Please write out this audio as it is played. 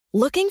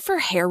Looking for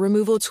hair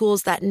removal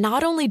tools that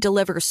not only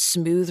deliver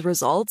smooth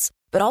results,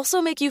 but also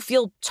make you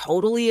feel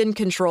totally in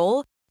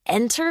control?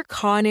 Enter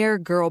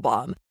Conair Girl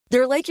Bomb.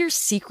 They're like your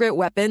secret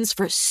weapons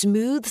for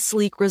smooth,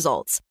 sleek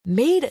results,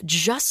 made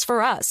just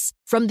for us.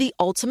 From the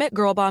ultimate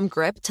Girl Bomb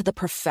grip to the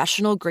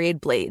professional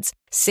grade blades,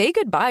 say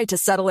goodbye to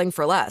settling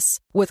for less.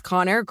 With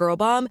Conair Girl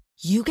Bomb,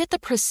 you get the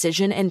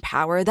precision and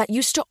power that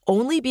used to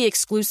only be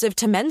exclusive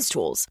to men's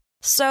tools.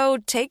 So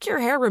take your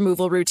hair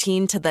removal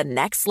routine to the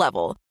next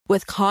level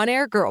with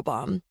Conair Girl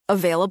Bomb.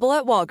 Available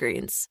at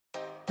Walgreens.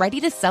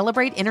 Ready to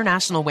celebrate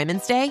International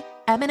Women's Day?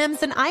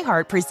 M&M's and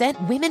iHeart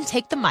present Women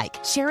Take the Mic,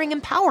 sharing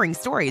empowering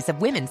stories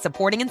of women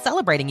supporting and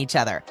celebrating each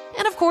other.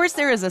 And of course,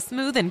 there is a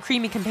smooth and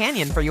creamy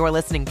companion for your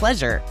listening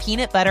pleasure,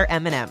 peanut butter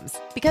M&M's.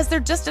 Because they're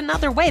just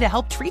another way to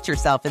help treat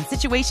yourself in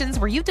situations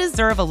where you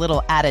deserve a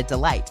little added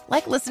delight,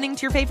 like listening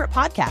to your favorite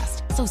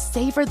podcast. So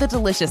savor the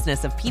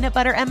deliciousness of peanut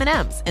butter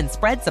M&M's and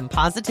spread some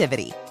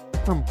positivity.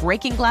 From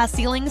breaking glass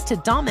ceilings to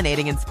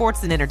dominating in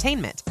sports and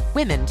entertainment,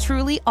 women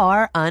truly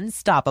are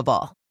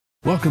unstoppable.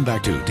 Welcome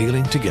back to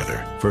Dealing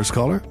Together. First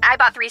caller? I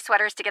bought 3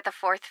 sweaters to get the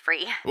 4th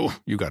free. Oh,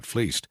 you got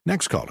fleeced.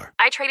 Next caller?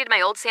 I traded my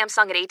old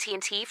Samsung at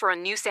AT&T for a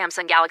new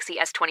Samsung Galaxy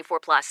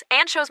S24 Plus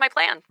and chose my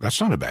plan. That's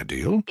not a bad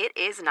deal. It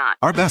is not.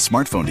 Our best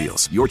smartphone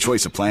deals. Your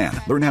choice of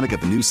plan. Learn how to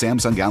get the new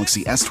Samsung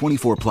Galaxy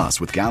S24 Plus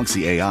with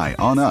Galaxy AI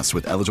on us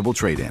with eligible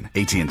trade-in.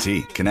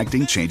 AT&T.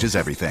 Connecting changes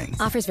everything.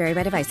 Offers vary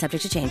by device.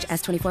 Subject to change.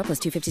 S24 plus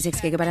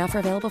 256 gigabyte offer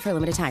available for a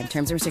limited time.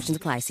 Terms and restrictions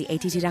apply. See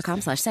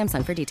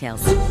att.com/Samsung for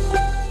details.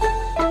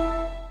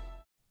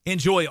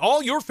 Enjoy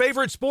all your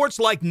favorite sports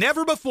like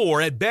never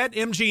before at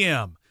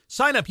BetMGM.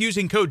 Sign up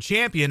using code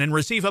CHAMPION and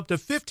receive up to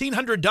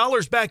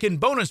 $1,500 back in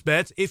bonus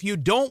bets if you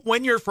don't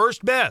win your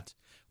first bet.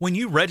 When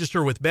you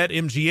register with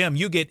BetMGM,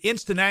 you get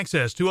instant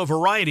access to a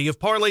variety of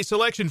parlay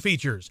selection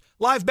features,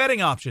 live betting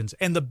options,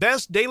 and the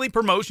best daily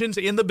promotions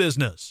in the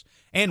business.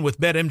 And with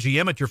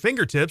BetMGM at your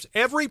fingertips,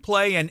 every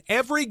play and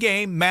every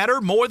game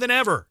matter more than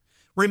ever.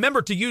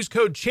 Remember to use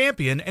code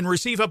CHAMPION and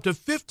receive up to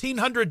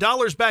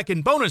 $1,500 back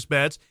in bonus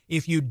bets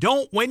if you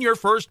don't win your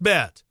first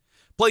bet.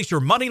 Place your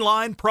money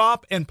line,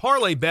 prop, and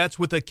parlay bets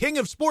with the king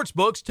of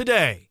sportsbooks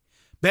today.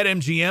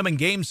 BetMGM and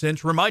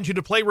GameSense remind you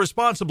to play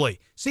responsibly.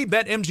 See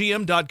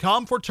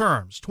BetMGM.com for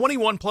terms.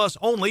 21 plus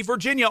only,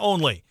 Virginia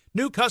only.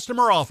 New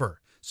customer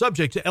offer.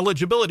 Subject to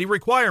eligibility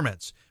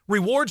requirements.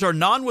 Rewards are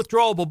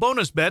non-withdrawable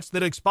bonus bets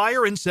that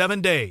expire in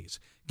 7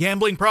 days.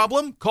 Gambling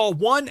problem? Call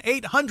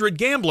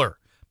 1-800-GAMBLER.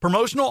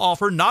 Promotional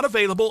offer not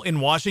available in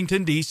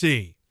Washington,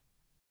 D.C.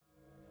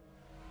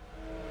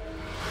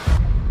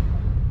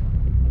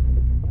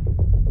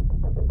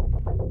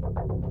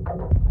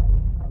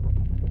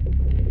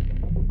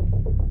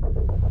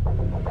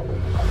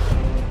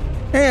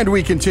 And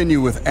we continue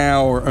with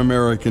Our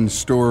American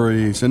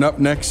Stories. And up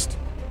next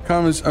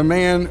comes a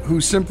man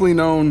who's simply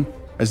known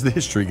as the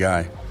History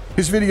Guy.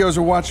 His videos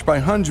are watched by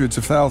hundreds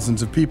of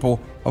thousands of people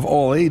of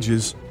all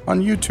ages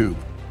on YouTube.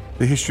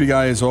 The History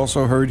Guy is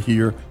also heard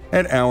here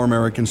at Our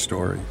American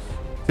Stories.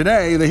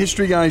 Today, the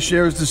History Guy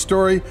shares the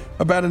story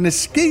about an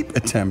escape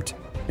attempt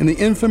in the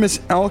infamous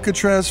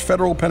Alcatraz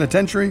Federal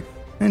Penitentiary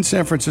in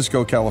San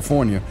Francisco,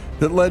 California,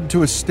 that led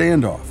to a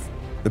standoff.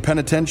 The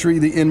penitentiary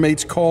the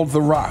inmates called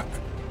The Rock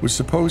was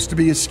supposed to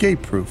be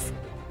escape-proof,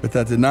 but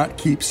that did not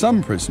keep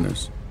some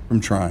prisoners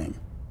from trying.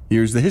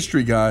 Here's the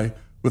History Guy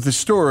with the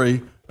story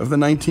of the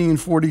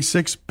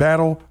 1946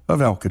 Battle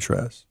of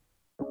Alcatraz.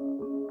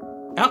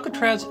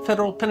 Alcatraz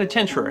Federal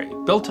Penitentiary,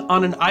 built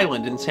on an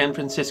island in San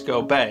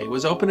Francisco Bay,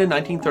 was opened in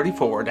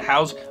 1934 to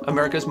house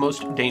America's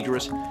most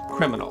dangerous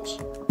criminals.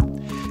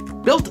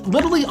 Built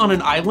literally on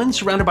an island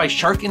surrounded by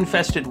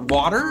shark-infested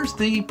waters,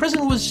 the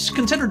prison was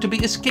considered to be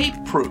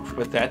escape-proof,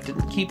 but that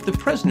didn't keep the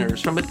prisoners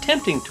from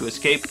attempting to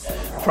escape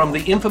from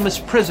the infamous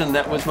prison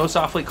that was most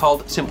awfully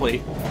called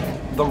simply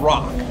The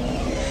Rock.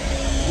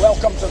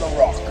 Welcome to The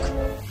Rock.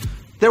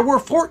 There were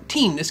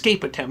 14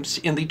 escape attempts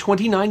in the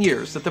 29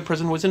 years that the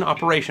prison was in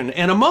operation,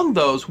 and among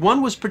those,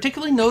 one was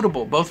particularly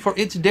notable both for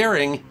its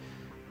daring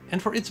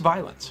and for its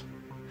violence.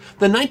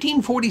 The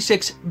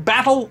 1946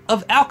 Battle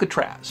of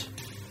Alcatraz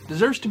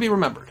deserves to be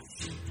remembered.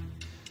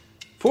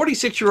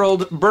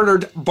 46-year-old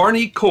Bernard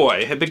Barney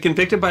Coy had been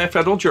convicted by a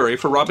federal jury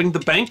for robbing the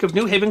Bank of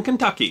New Haven,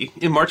 Kentucky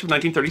in March of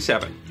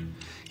 1937.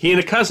 He and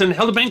a cousin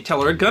held a bank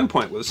teller at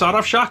gunpoint with a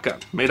sawed-off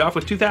shotgun, made off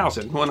with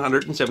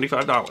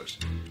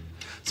 $2,175.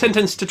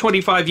 Sentenced to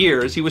 25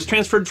 years, he was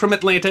transferred from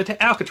Atlanta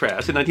to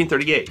Alcatraz in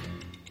 1938.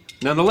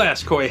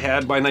 Nonetheless, Coy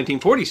had, by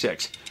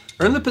 1946,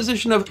 earned the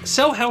position of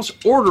cell house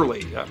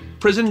orderly, a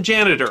prison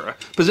janitor, a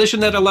position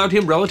that allowed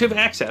him relative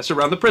access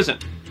around the prison.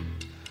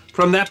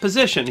 From that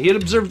position, he had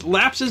observed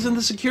lapses in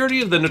the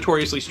security of the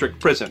notoriously strict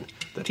prison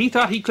that he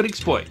thought he could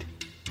exploit.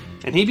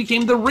 And he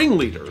became the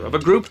ringleader of a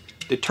group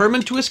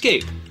determined to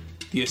escape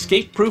the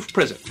escape-proof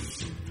prison.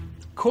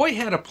 Coy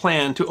had a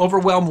plan to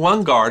overwhelm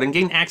one guard and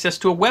gain access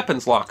to a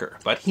weapons locker,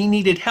 but he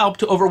needed help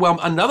to overwhelm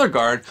another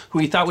guard who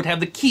he thought would have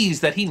the keys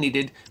that he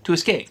needed to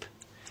escape.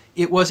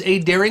 It was a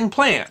daring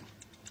plan,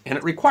 and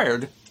it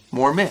required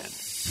more men.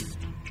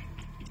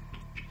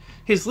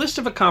 His list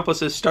of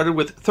accomplices started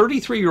with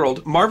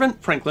 33-year-old Marvin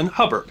Franklin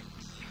Hubbard.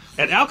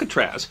 At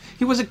Alcatraz,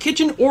 he was a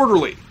kitchen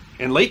orderly,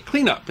 and late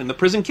cleanup in the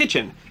prison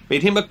kitchen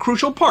made him a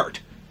crucial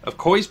part of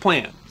Coy's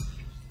plan.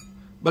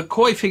 But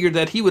Coy figured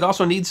that he would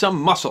also need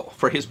some muscle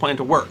for his plan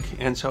to work,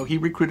 and so he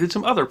recruited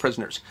some other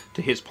prisoners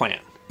to his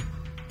plan.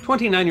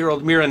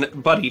 29-year-old Miran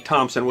Buddy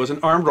Thompson was an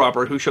armed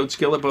robber who showed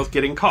skill at both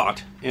getting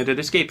caught and at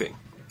escaping.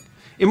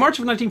 In March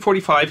of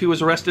 1945, he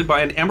was arrested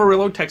by an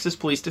Amarillo, Texas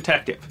police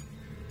detective.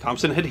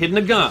 Thompson had hidden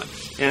a gun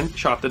and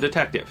shot the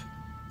detective.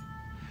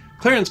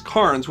 Clarence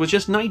Carnes was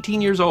just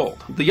 19 years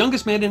old, the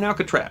youngest man in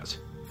Alcatraz.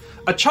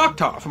 A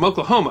Choctaw from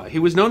Oklahoma, he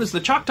was known as the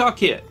Choctaw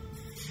Kid.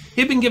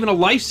 He had been given a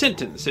life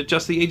sentence at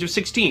just the age of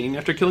 16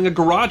 after killing a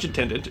garage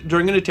attendant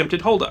during an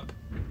attempted holdup.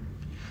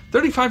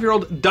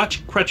 35-year-old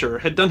Dutch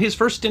Kretzer had done his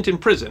first stint in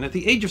prison at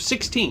the age of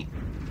 16.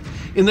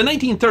 In the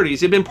 1930s, he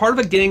had been part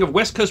of a gang of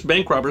West Coast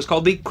bank robbers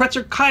called the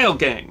Kretzer-Kyle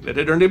Gang that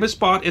had earned him a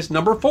spot as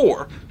number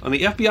 4 on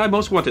the FBI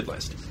Most Wanted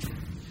list.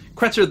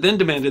 Kretzer then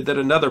demanded that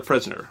another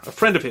prisoner, a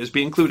friend of his,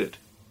 be included.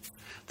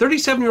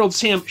 37-year-old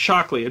Sam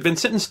Shockley had been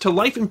sentenced to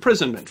life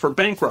imprisonment for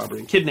bank robbery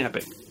and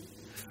kidnapping.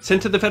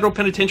 Sent to the federal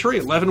penitentiary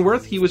at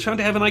Leavenworth, he was found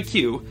to have an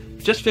IQ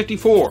of just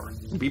 54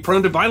 and be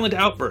prone to violent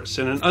outbursts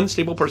and an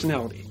unstable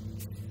personality.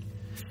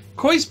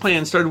 Coy's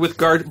plan started with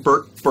guard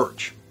Bert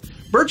Birch.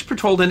 Birch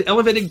patrolled an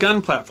elevated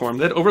gun platform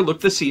that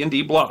overlooked the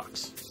C&D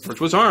blocks.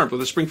 Birch was armed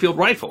with a Springfield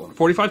rifle and a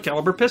 .45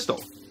 caliber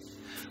pistol.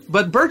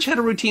 But Birch had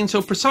a routine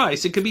so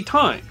precise it could be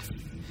timed.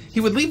 He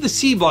would leave the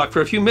C block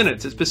for a few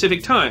minutes at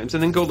specific times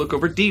and then go look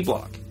over D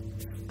block.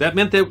 That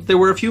meant that there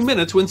were a few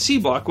minutes when C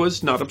block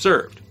was not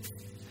observed.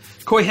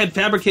 Coy had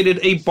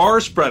fabricated a bar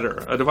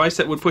spreader, a device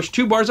that would push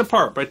 2 bars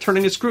apart by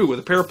turning a screw with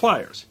a pair of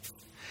pliers.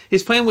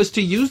 His plan was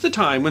to use the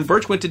time when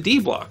Birch went to D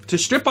block to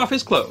strip off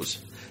his clothes,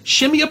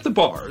 shimmy up the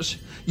bars,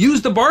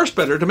 use the bar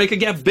spreader to make a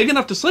gap big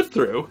enough to slip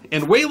through,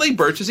 and waylay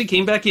Birch as he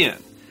came back in,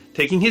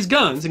 taking his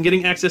guns and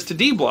getting access to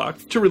D block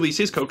to release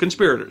his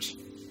co-conspirators.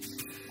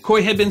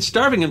 Coy had been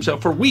starving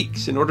himself for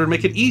weeks in order to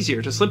make it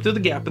easier to slip through the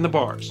gap in the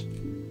bars.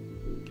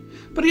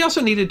 But he also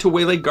needed to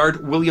waylay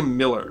guard William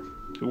Miller,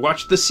 who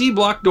watched the C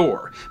block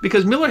door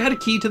because Miller had a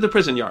key to the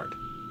prison yard.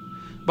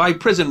 By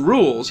prison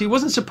rules, he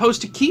wasn't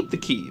supposed to keep the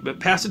key,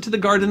 but pass it to the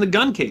guard in the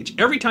gun cage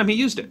every time he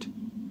used it.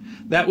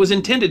 That was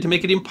intended to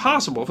make it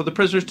impossible for the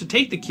prisoners to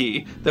take the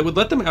key that would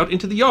let them out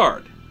into the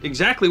yard,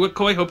 exactly what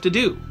Coy hoped to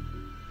do.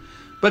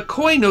 But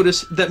Coy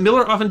noticed that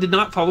Miller often did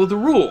not follow the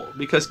rule,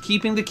 because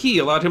keeping the key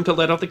allowed him to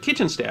let out the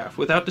kitchen staff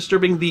without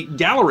disturbing the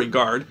gallery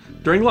guard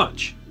during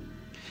lunch.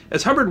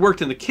 As Hubbard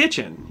worked in the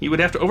kitchen, he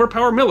would have to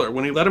overpower Miller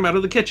when he let him out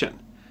of the kitchen,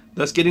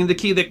 thus getting the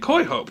key that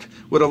Coy hoped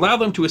would allow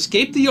them to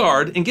escape the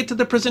yard and get to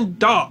the prison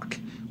dock,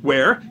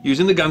 where,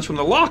 using the guns from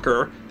the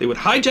locker, they would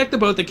hijack the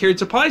boat that carried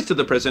supplies to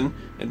the prison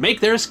and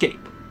make their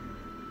escape.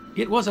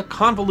 It was a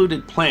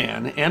convoluted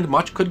plan, and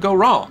much could go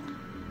wrong,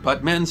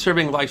 but men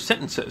serving life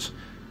sentences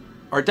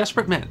are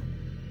desperate men.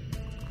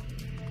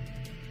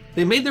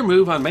 They made their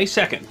move on May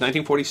 2nd,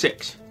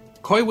 1946.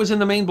 Coy was in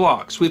the main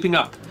block, sweeping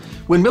up.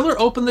 When Miller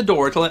opened the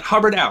door to let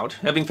Hubbard out,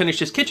 having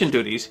finished his kitchen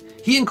duties,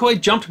 he and Coy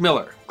jumped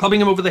Miller,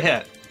 clubbing him over the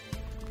head.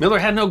 Miller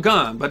had no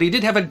gun, but he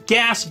did have a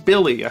gas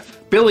billy, a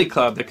billy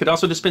club that could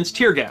also dispense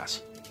tear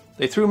gas.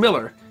 They threw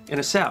Miller in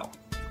a cell.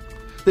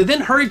 They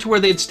then hurried to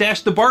where they had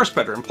stashed the bar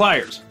spreader and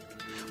pliers.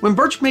 When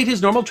Birch made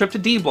his normal trip to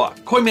D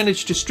block, Coy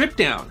managed to strip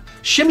down,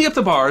 shimmy up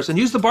the bars, and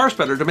use the bar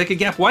spreader to make a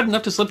gap wide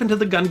enough to slip into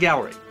the gun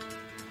gallery.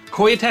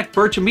 Coy attacked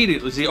Birch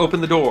immediately as he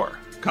opened the door.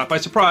 Caught by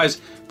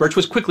surprise, Birch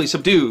was quickly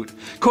subdued.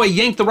 Coy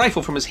yanked the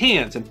rifle from his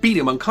hands and beat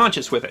him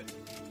unconscious with it.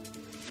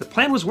 The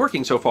plan was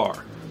working so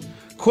far.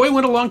 Coy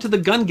went along to the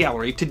gun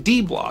gallery to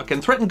D block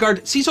and threatened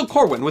guard Cecil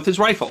Corwin with his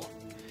rifle.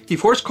 He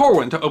forced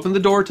Corwin to open the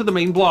door to the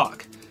main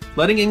block,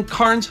 letting in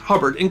Carnes,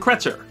 Hubbard, and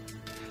Kretzer.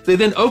 They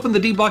then opened the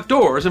D block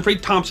doors and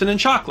freed Thompson and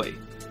Shockley.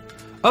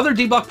 Other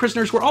D block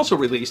prisoners were also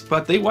released,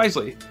 but they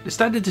wisely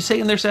decided to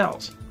stay in their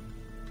cells.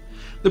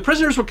 The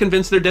prisoners were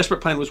convinced their desperate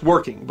plan was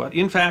working, but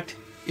in fact,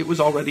 it was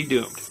already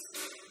doomed.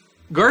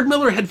 Guard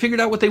Miller had figured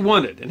out what they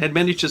wanted and had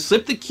managed to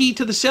slip the key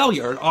to the cell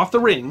yard off the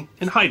ring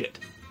and hide it.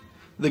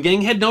 The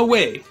gang had no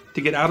way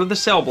to get out of the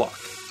cell block.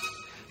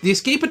 The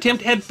escape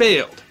attempt had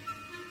failed.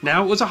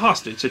 Now it was a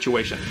hostage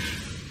situation.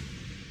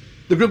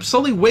 The group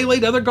slowly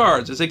waylaid other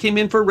guards as they came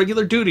in for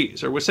regular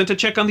duties or were sent to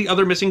check on the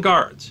other missing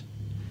guards.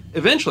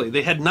 Eventually,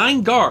 they had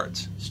 9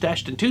 guards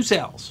stashed in 2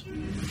 cells.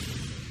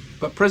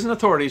 But prison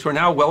authorities were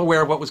now well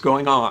aware of what was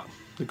going on.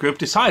 The group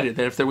decided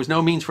that if there was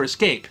no means for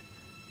escape,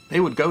 they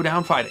would go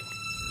down fighting.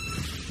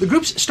 The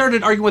groups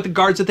started arguing with the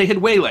guards that they had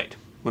waylaid.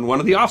 When one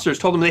of the officers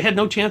told them they had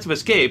no chance of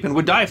escape and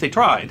would die if they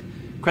tried,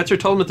 Kretzer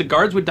told him that the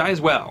guards would die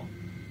as well.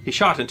 He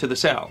shot into the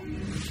cell.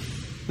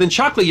 Then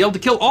Shockley yelled to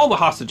kill all the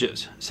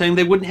hostages, saying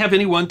they wouldn't have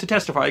anyone to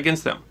testify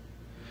against them.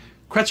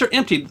 Kretzer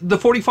emptied the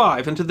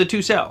 .45 into the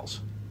 2 cells.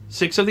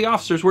 6 of the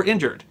officers were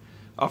injured.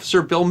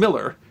 Officer Bill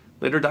Miller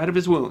later died of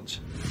his wounds.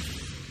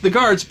 The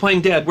guards,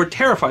 playing dead, were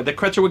terrified that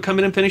Kretzer would come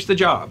in and finish the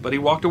job, but he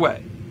walked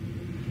away.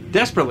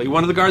 Desperately,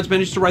 one of the guards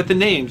managed to write the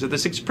names of the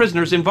 6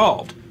 prisoners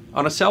involved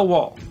on a cell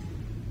wall.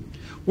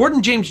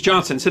 Warden James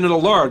Johnson sent in a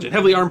large and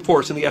heavily armed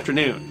force in the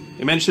afternoon.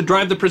 They managed to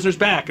drive the prisoners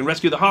back and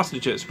rescue the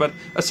hostages, but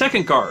a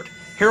second guard,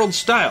 Harold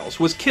Stiles,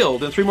 was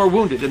killed and 3 more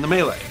wounded in the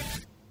melee.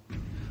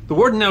 The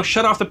warden now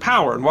shut off the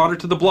power and water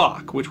to the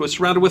block, which was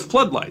surrounded with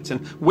floodlights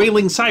and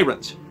wailing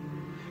sirens.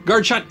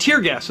 Guards shot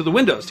tear gas through the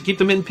windows to keep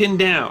the men pinned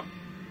down.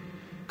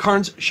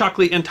 Carnes,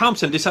 Shockley, and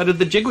Thompson decided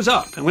the jig was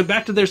up and went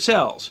back to their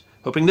cells,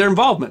 hoping their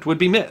involvement would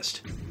be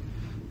missed.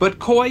 But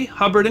Coy,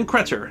 Hubbard, and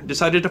Kretzer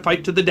decided to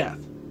fight to the death.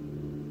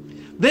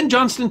 Then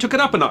Johnston took it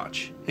up a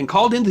notch and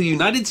called in the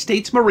United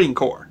States Marine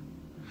Corps.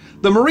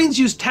 The Marines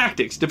used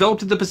tactics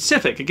developed in the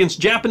Pacific against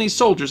Japanese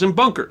soldiers in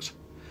bunkers,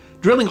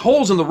 drilling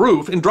holes in the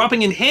roof and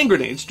dropping in hand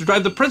grenades to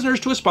drive the prisoners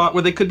to a spot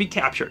where they could be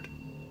captured.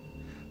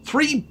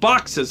 3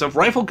 boxes of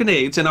rifle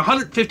grenades and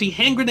 150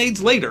 hand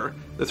grenades later,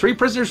 the 3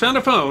 prisoners found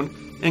a phone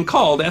and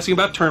called asking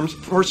about terms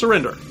for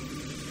surrender.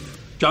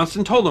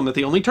 Johnston told them that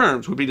the only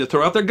terms would be to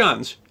throw out their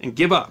guns and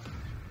give up.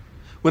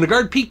 When a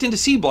guard peeked into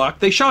C Block,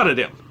 they shot at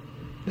him.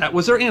 That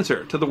was their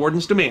answer to the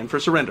warden's demand for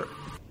surrender.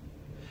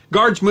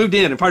 Guards moved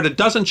in and fired a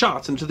dozen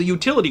shots into the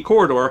utility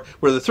corridor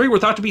where the 3 were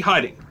thought to be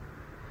hiding.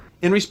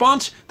 In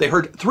response, they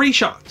heard 3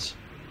 shots.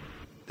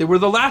 They were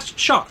the last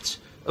shots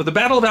of the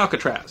Battle of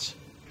Alcatraz.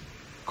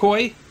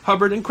 Coy,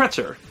 Hubbard, and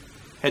Kretzer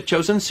had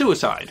chosen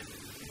suicide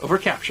over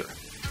capture.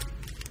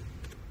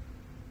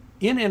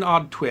 In an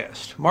odd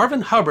twist,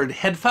 Marvin Hubbard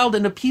had filed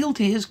an appeal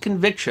to his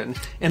conviction,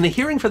 and the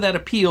hearing for that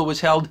appeal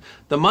was held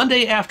the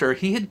Monday after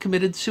he had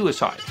committed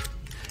suicide.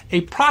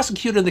 A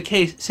prosecutor in the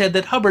case said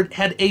that Hubbard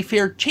had a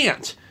fair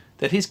chance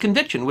that his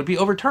conviction would be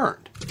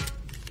overturned.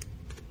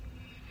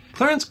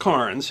 Clarence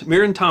Carnes,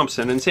 Myron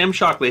Thompson, and Sam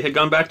Shockley had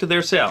gone back to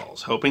their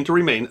cells, hoping to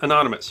remain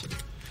anonymous.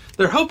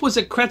 Their hope was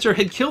that Kretzer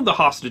had killed the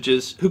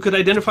hostages who could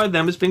identify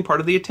them as being part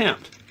of the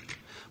attempt.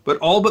 But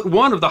all but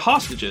one of the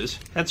hostages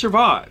had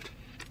survived.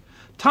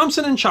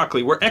 Thompson and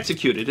Shockley were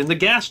executed in the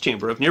gas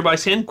chamber of nearby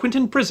San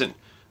Quentin Prison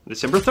on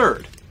December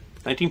 3rd,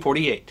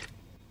 1948.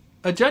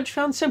 A judge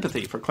found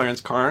sympathy for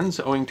Clarence Carnes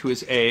owing to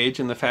his age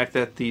and the fact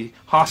that the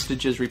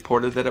hostages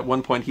reported that at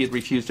one point he had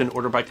refused an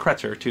order by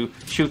Kretzer to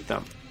shoot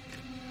them.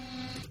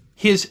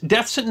 His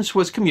death sentence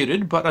was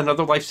commuted, but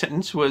another life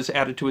sentence was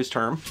added to his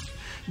term.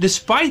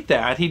 Despite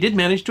that, he did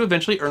manage to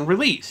eventually earn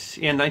release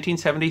in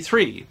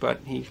 1973, but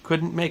he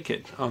couldn't make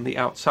it on the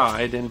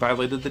outside and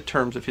violated the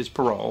terms of his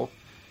parole.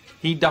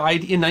 He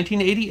died in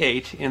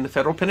 1988 in the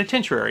federal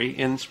penitentiary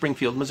in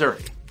Springfield,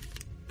 Missouri.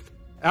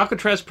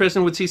 Alcatraz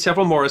prison would see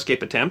several more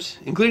escape attempts,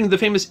 including the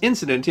famous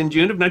incident in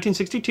June of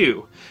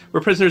 1962,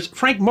 where prisoners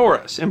Frank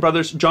Morris and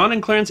brothers John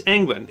and Clarence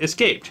Anglin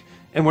escaped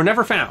and were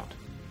never found.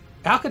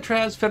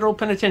 Alcatraz Federal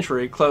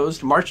Penitentiary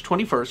closed March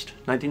 21st,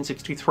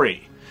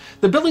 1963.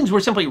 The buildings were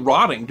simply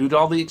rotting due to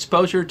all the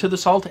exposure to the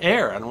salt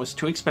air, and it was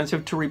too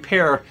expensive to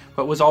repair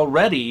what was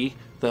already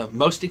the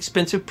most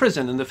expensive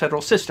prison in the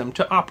federal system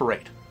to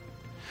operate.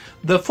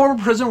 The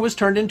former prison was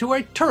turned into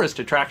a tourist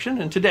attraction,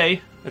 and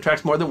today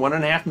attracts more than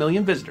 1.5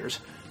 million visitors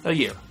a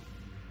year.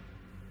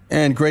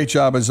 And great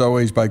job, as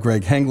always, by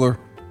Greg Hengler.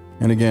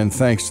 And again,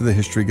 thanks to the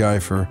History Guy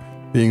for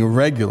being a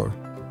regular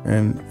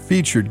and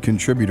featured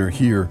contributor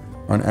here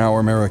on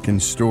Our American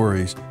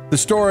Stories. The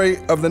story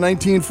of the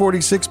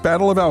 1946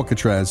 Battle of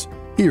Alcatraz,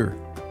 here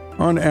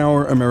on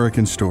Our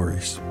American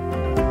Stories.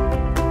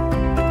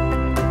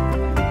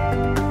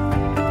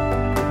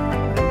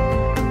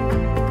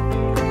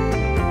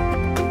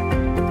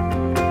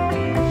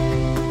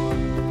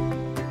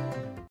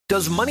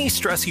 Does money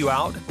stress you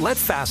out? Let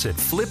Facet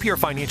flip your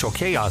financial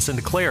chaos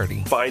into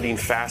clarity. Finding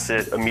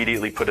Facet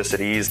immediately put us at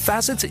ease.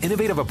 Facet's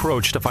innovative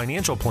approach to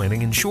financial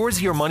planning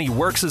ensures your money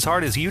works as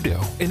hard as you do,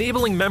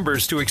 enabling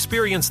members to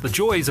experience the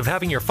joys of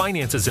having your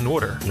finances in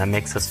order. And that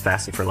makes us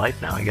Facet for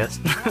life now, I guess.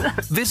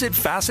 Visit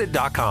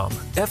Facet.com,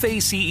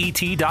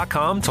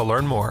 FACET.com to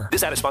learn more.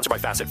 This ad is sponsored by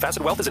Facet.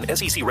 Facet Wealth is an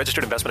SEC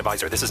registered investment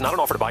advisor. This is not an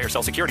offer to buy or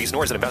sell securities,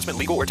 nor is it investment,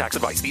 legal, or tax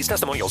advice. These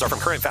testimonials are from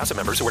current Facet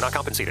members who are not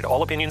compensated.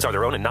 All opinions are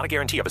their own and not a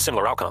guarantee of a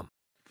similar outcome.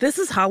 This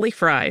is Holly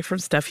Fry from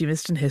Stuff You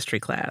Missed in History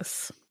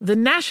Class. The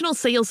national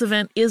sales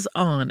event is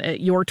on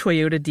at your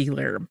Toyota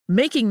dealer,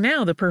 making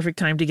now the perfect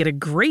time to get a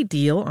great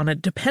deal on a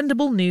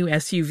dependable new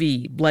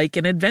SUV, like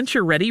an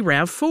adventure-ready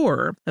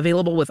RAV4.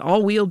 Available with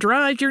all-wheel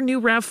drive, your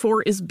new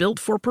RAV4 is built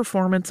for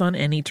performance on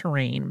any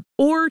terrain.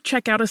 Or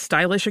check out a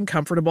stylish and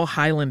comfortable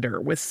Highlander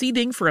with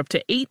seating for up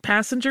to 8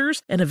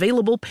 passengers and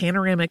available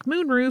panoramic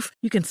moonroof.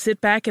 You can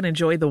sit back and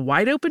enjoy the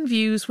wide-open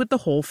views with the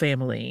whole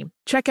family.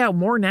 Check out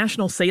more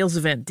national sales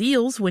event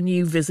deals when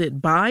you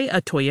visit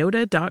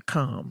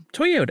buyatoyota.com.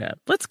 Toyota,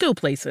 let's go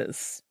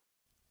places.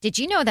 Did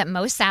you know that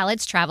most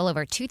salads travel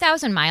over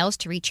 2,000 miles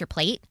to reach your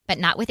plate? But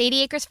not with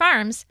 80 Acres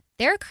Farms.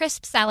 Their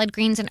crisp salad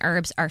greens and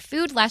herbs are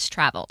food less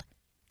traveled,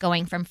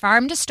 going from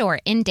farm to store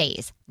in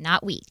days,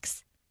 not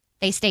weeks.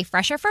 They stay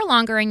fresher for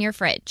longer in your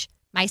fridge.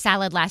 My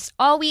salad lasts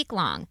all week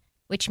long,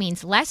 which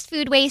means less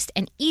food waste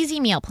and easy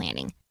meal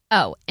planning.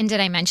 Oh, and did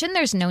I mention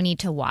there's no need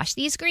to wash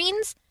these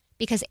greens?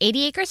 Because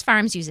 80 Acres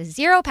Farms uses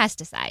 0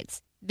 pesticides.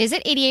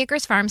 Visit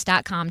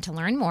 80acresfarms.com to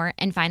learn more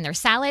and find their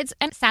salads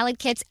and salad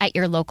kits at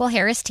your local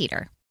Harris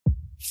Teeter.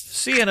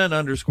 CNN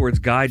Underscored's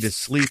Guide to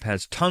Sleep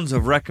has tons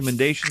of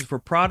recommendations for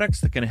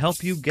products that can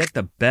help you get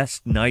the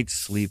best night's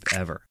sleep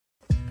ever.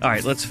 All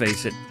right, let's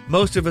face it,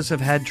 most of us have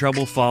had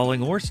trouble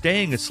falling or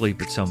staying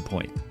asleep at some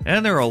point,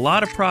 and there are a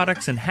lot of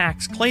products and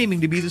hacks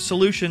claiming to be the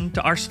solution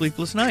to our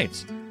sleepless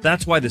nights.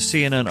 That's why the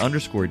CNN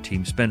Underscored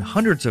team spend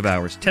hundreds of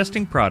hours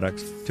testing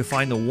products to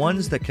find the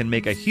ones that can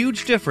make a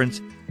huge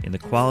difference in the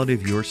quality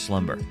of your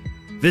slumber.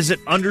 Visit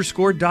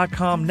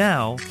underscored.com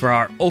now for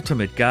our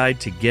ultimate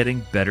guide to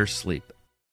getting better sleep.